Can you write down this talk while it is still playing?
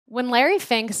When Larry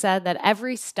Fink said that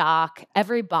every stock,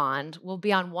 every bond will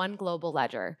be on one global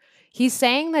ledger, he's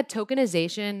saying that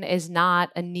tokenization is not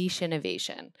a niche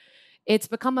innovation. It's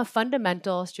become a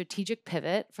fundamental strategic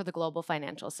pivot for the global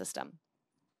financial system.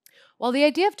 While the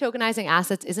idea of tokenizing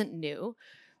assets isn't new,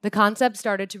 the concept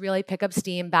started to really pick up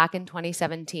steam back in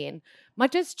 2017.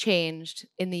 Much has changed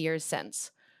in the years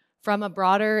since, from a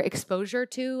broader exposure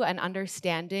to and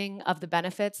understanding of the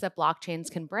benefits that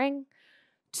blockchains can bring,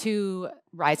 to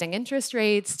rising interest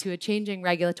rates, to a changing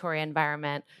regulatory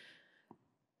environment.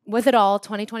 With it all,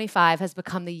 2025 has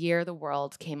become the year the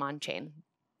world came on chain.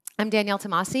 I'm Danielle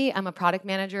Tamasi. I'm a product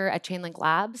manager at Chainlink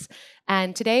Labs,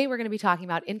 and today we're going to be talking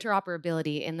about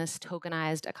interoperability in this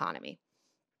tokenized economy.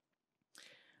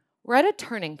 We're at a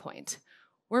turning point.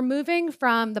 We're moving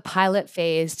from the pilot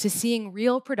phase to seeing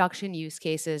real production use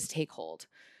cases take hold.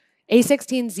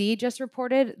 A16Z just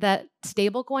reported that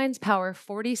stablecoins power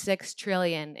 46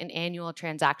 trillion in annual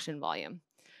transaction volume.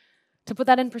 To put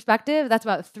that in perspective, that's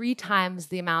about 3 times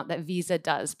the amount that Visa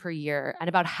does per year, and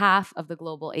about half of the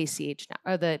global ACH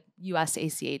or the US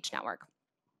ACH network.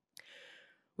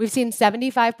 We've seen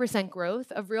 75%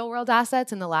 growth of real-world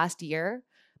assets in the last year,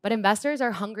 but investors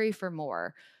are hungry for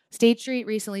more. State Street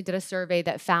recently did a survey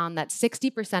that found that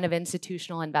 60% of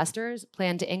institutional investors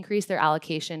plan to increase their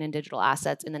allocation in digital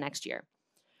assets in the next year.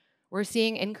 We're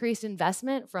seeing increased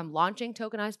investment from launching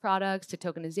tokenized products to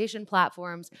tokenization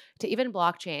platforms to even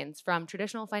blockchains from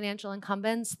traditional financial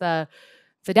incumbents, the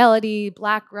Fidelity,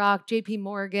 BlackRock, JP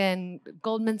Morgan,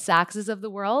 Goldman Sachs's of the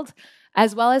world,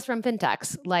 as well as from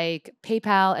fintechs like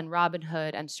PayPal and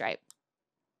Robinhood and Stripe.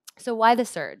 So why the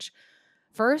surge?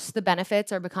 First, the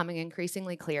benefits are becoming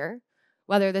increasingly clear,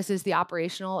 whether this is the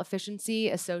operational efficiency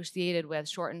associated with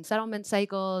shortened settlement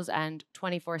cycles and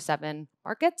 24/7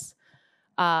 markets,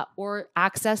 or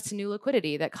access to new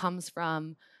liquidity that comes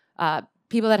from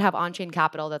people that have on-chain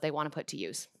capital that they want to put to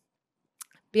use.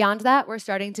 Beyond that, we're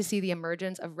starting to see the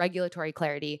emergence of regulatory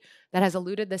clarity that has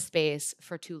eluded the space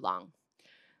for too long.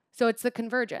 So it's the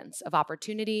convergence of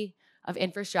opportunity, of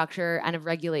infrastructure, and of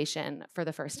regulation for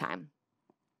the first time.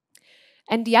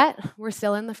 And yet, we're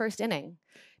still in the first inning.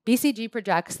 BCG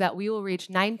projects that we will reach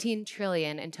 19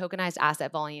 trillion in tokenized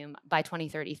asset volume by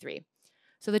 2033.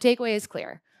 So the takeaway is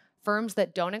clear. Firms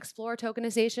that don't explore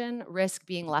tokenization risk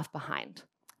being left behind.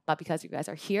 But because you guys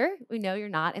are here, we know you're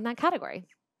not in that category.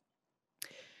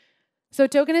 So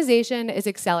tokenization is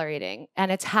accelerating,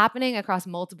 and it's happening across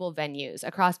multiple venues,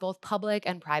 across both public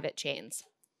and private chains.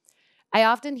 I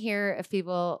often hear if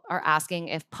people are asking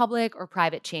if public or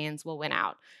private chains will win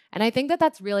out. And I think that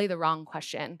that's really the wrong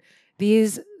question.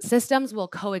 These systems will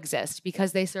coexist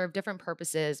because they serve different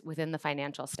purposes within the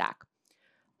financial stack.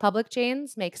 Public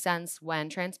chains make sense when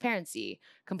transparency,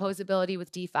 composability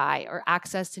with DeFi, or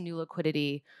access to new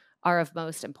liquidity are of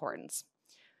most importance.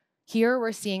 Here,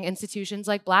 we're seeing institutions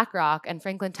like BlackRock and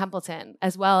Franklin Templeton,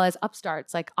 as well as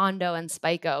upstarts like Ondo and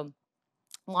Spyco,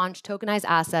 launch tokenized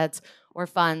assets or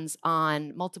funds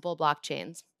on multiple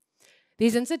blockchains.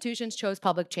 These institutions chose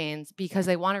public chains because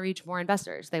they want to reach more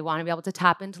investors. They want to be able to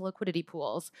tap into liquidity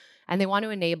pools, and they want to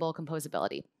enable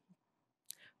composability.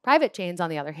 Private chains,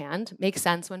 on the other hand, make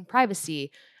sense when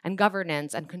privacy and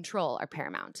governance and control are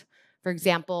paramount. For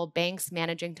example, banks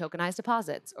managing tokenized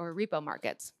deposits or repo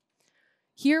markets.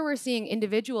 Here, we're seeing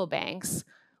individual banks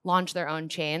launch their own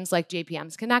chains like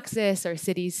JPM's Connexus or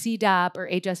Citi's CDAP or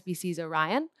HSBC's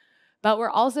Orion. But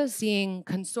we're also seeing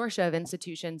consortia of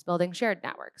institutions building shared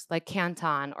networks like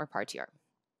Canton or Partier.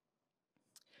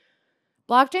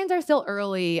 Blockchains are still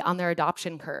early on their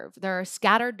adoption curve. There are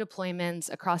scattered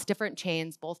deployments across different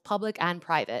chains, both public and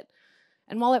private.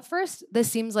 And while at first this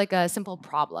seems like a simple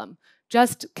problem,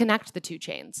 just connect the two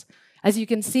chains. As you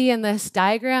can see in this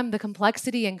diagram, the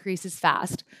complexity increases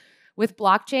fast. With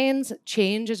blockchains,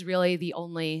 change is really the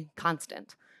only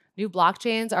constant. New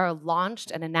blockchains are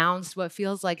launched and announced what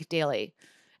feels like daily.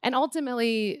 And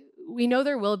ultimately, we know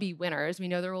there will be winners. We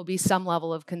know there will be some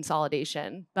level of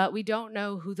consolidation, but we don't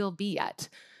know who they'll be yet.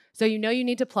 So you know you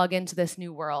need to plug into this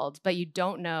new world, but you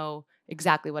don't know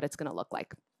exactly what it's going to look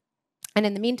like. And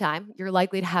in the meantime, you're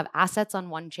likely to have assets on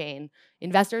one chain,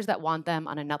 investors that want them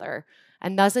on another,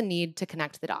 and thus a need to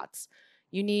connect the dots.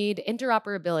 You need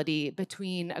interoperability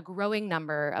between a growing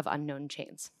number of unknown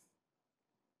chains.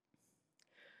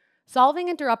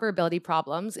 Solving interoperability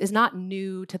problems is not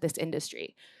new to this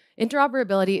industry.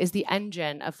 Interoperability is the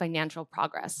engine of financial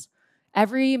progress.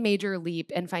 Every major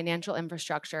leap in financial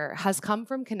infrastructure has come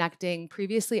from connecting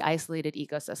previously isolated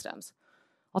ecosystems.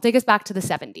 I'll take us back to the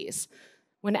 70s,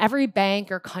 when every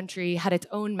bank or country had its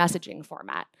own messaging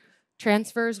format.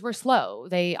 Transfers were slow.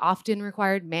 They often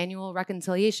required manual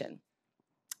reconciliation.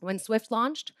 When SWIFT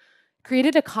launched,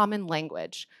 created a common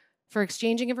language for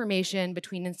exchanging information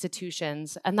between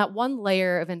institutions, and that one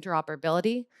layer of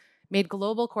interoperability made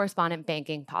global correspondent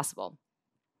banking possible.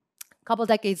 A couple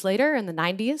decades later, in the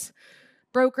 90s,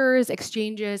 brokers,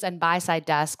 exchanges, and buy-side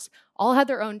desks all had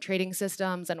their own trading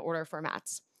systems and order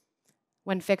formats.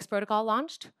 When FIX protocol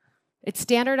launched, it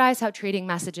standardized how trading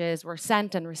messages were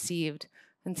sent and received,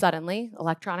 and suddenly,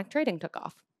 electronic trading took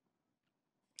off.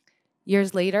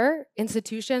 Years later,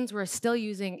 institutions were still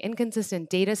using inconsistent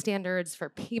data standards for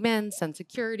payments and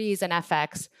securities and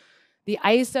FX. The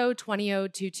ISO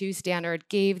 20022 standard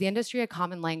gave the industry a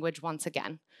common language once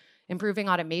again, improving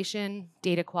automation,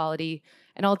 data quality,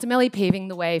 and ultimately paving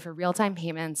the way for real-time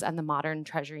payments and the modern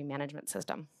treasury management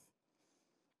system.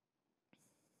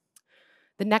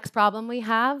 The next problem we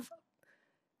have,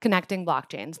 connecting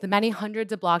blockchains. The many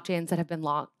hundreds of blockchains that have been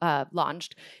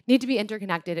launched need to be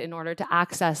interconnected in order to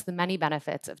access the many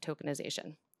benefits of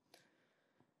tokenization.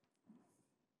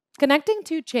 Connecting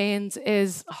two chains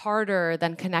is harder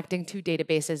than connecting two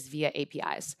databases via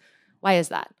APIs. Why is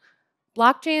that?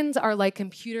 Blockchains are like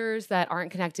computers that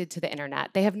aren't connected to the internet.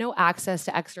 They have no access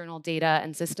to external data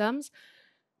and systems.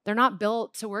 They're not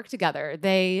built to work together.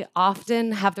 They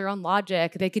often have their own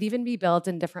logic. They could even be built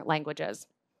in different languages.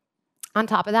 On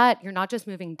top of that, you're not just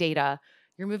moving data,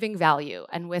 you're moving value,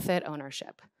 and with it,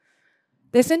 ownership.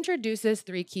 This introduces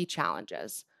three key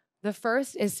challenges. The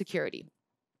first is security.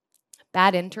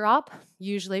 Bad interop,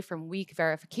 usually from weak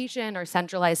verification or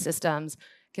centralized systems,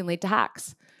 can lead to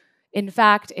hacks. In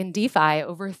fact, in DeFi,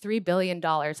 over $3 billion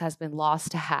has been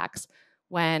lost to hacks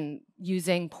when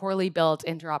using poorly built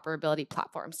interoperability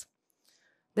platforms.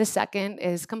 The second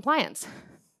is compliance.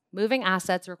 Moving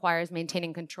assets requires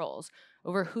maintaining controls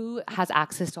over who has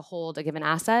access to hold a given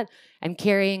asset and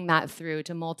carrying that through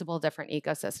to multiple different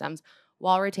ecosystems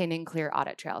while retaining clear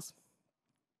audit trails.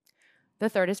 The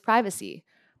third is privacy.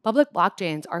 Public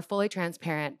blockchains are fully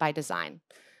transparent by design.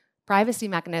 Privacy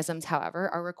mechanisms, however,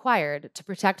 are required to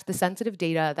protect the sensitive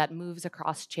data that moves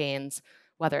across chains,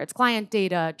 whether it's client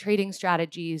data, trading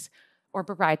strategies, or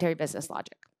proprietary business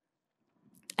logic.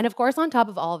 And of course, on top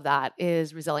of all of that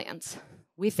is resilience.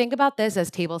 We think about this as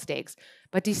table stakes,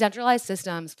 but decentralized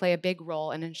systems play a big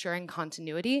role in ensuring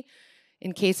continuity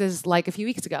in cases like a few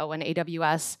weeks ago when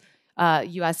AWS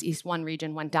US East 1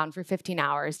 region went down for 15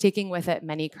 hours, taking with it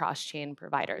many cross-chain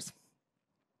providers.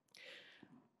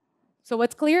 So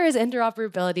what's clear is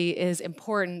interoperability is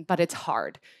important, but it's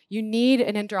hard. You need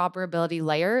an interoperability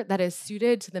layer that is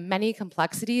suited to the many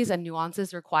complexities and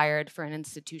nuances required for an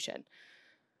institution.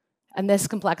 And this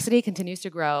complexity continues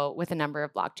to grow with a number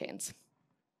of blockchains.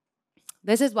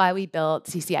 This is why we built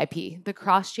CCIP, the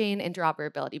Cross-Chain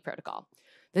Interoperability Protocol,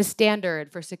 the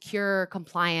standard for secure,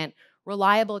 compliant,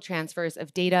 reliable transfers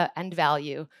of data and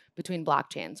value between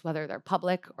blockchains, whether they're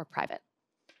public or private.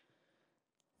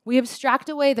 We abstract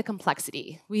away the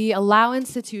complexity. We allow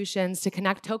institutions to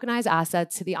connect tokenized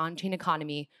assets to the on-chain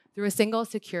economy through a single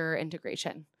secure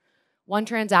integration. One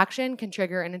transaction can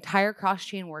trigger an entire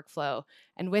cross-chain workflow,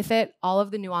 and with it, all of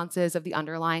the nuances of the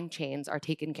underlying chains are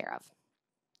taken care of.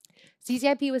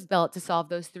 CCIP was built to solve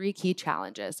those three key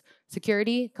challenges: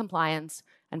 security, compliance,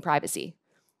 and privacy.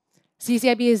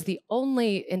 CCIP is the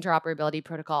only interoperability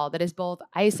protocol that is both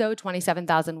ISO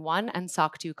 27001 and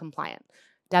SOC 2 compliant,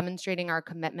 demonstrating our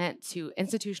commitment to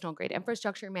institutional-grade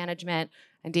infrastructure management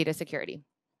and data security.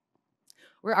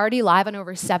 We're already live on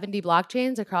over 70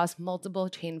 blockchains across multiple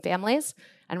chain families,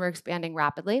 and we're expanding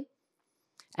rapidly.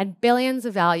 And billions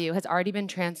of value has already been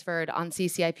transferred on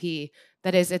CCIP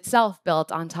that is itself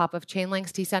built on top of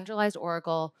Chainlink's decentralized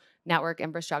Oracle network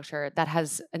infrastructure that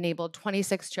has enabled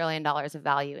 $26 trillion of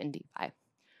value in DeFi.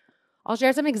 I'll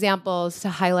share some examples to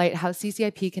highlight how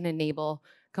CCIP can enable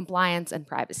compliance and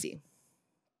privacy.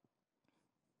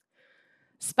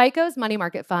 SPICO's money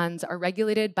market funds are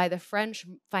regulated by the French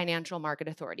Financial Market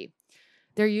Authority.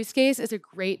 Their use case is a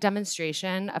great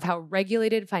demonstration of how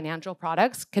regulated financial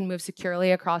products can move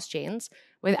securely across chains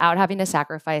without having to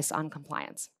sacrifice on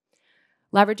compliance.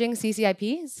 Leveraging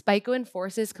CCIP, SPICO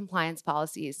enforces compliance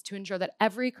policies to ensure that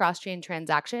every cross-chain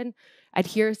transaction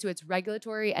adheres to its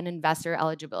regulatory and investor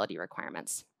eligibility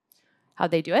requirements.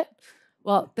 How'd they do it?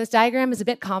 Well, this diagram is a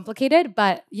bit complicated,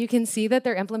 but you can see that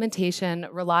their implementation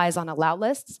relies on allow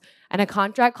lists and a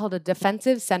contract called a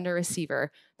defensive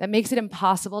sender-receiver that makes it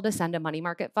impossible to send a money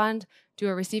market fund to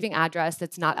a receiving address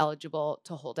that's not eligible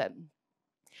to hold it.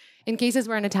 In cases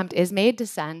where an attempt is made to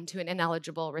send to an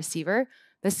ineligible receiver,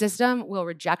 the system will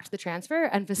reject the transfer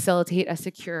and facilitate a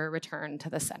secure return to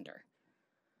the sender.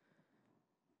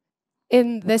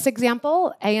 In this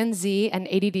example, ANZ and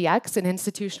ADDX, an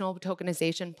institutional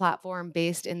tokenization platform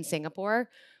based in Singapore,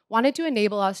 wanted to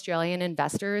enable Australian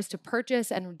investors to purchase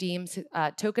and redeem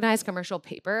tokenized commercial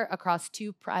paper across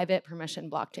 2 private permission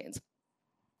blockchains.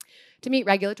 To meet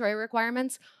regulatory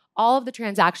requirements, all of the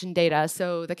transaction data,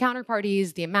 so the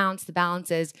counterparties, the amounts, the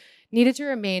balances, needed to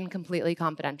remain completely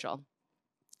confidential.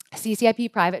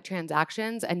 CCIP private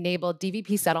transactions enabled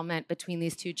DVP settlement between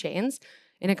these 2 chains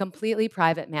in a completely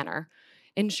private manner,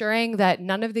 ensuring that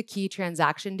none of the key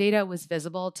transaction data was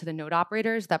visible to the node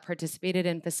operators that participated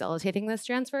in facilitating this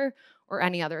transfer or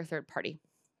any other third party.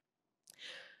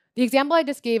 The example I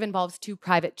just gave involves 2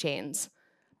 private chains,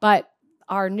 but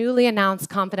our newly announced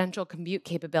confidential compute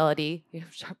capability, you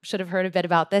should have heard a bit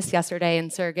about this yesterday in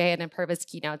Sergey and in Purva's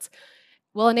keynotes,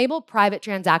 will enable private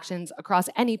transactions across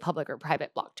any public or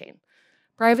private blockchain.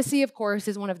 Privacy, of course,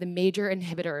 is one of the major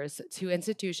inhibitors to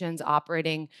institutions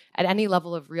operating at any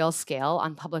level of real scale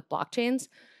on public blockchains.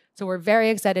 So we're very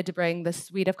excited to bring the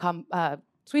suite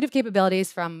of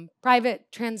capabilities from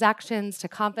private transactions to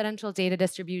confidential data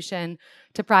distribution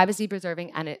to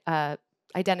privacy-preserving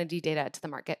identity data to the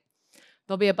market.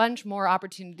 There'll be a bunch more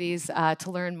opportunities to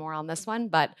learn more on this one,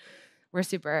 but we're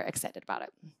super excited about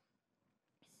it.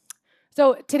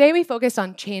 So today we focused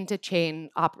on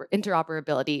chain-to-chain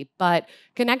interoperability, but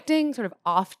connecting sort of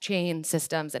off-chain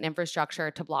systems and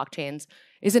infrastructure to blockchains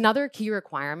is another key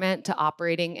requirement to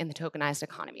operating in the tokenized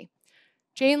economy.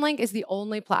 Chainlink is the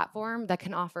only platform that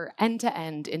can offer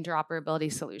end-to-end interoperability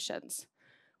solutions.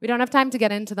 We don't have time to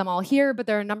get into them all here, but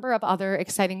there are a number of other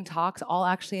exciting talks, all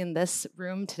actually in this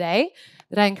room today,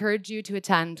 that I encourage you to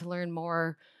attend to learn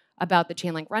more about the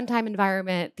Chainlink runtime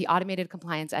environment, the automated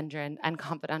compliance engine, and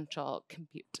confidential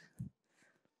compute.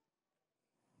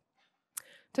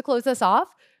 To close us off,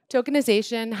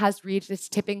 tokenization has reached its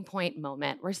tipping point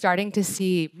moment. We're starting to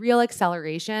see real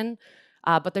acceleration,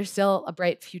 but there's still a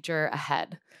bright future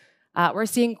ahead. We're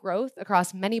seeing growth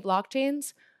across many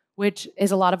blockchains, which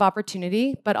is a lot of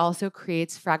opportunity, but also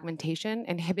creates fragmentation,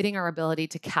 inhibiting our ability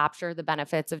to capture the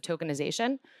benefits of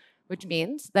tokenization, which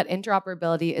means that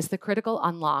interoperability is the critical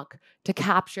unlock to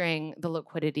capturing the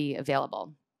liquidity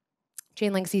available.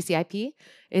 Chainlink CCIP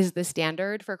is the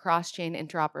standard for cross-chain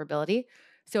interoperability.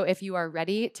 So if you are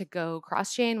ready to go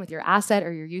cross-chain with your asset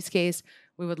or your use case,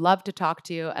 we would love to talk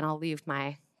to you, and I'll leave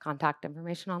my contact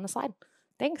information on the slide.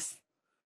 Thanks.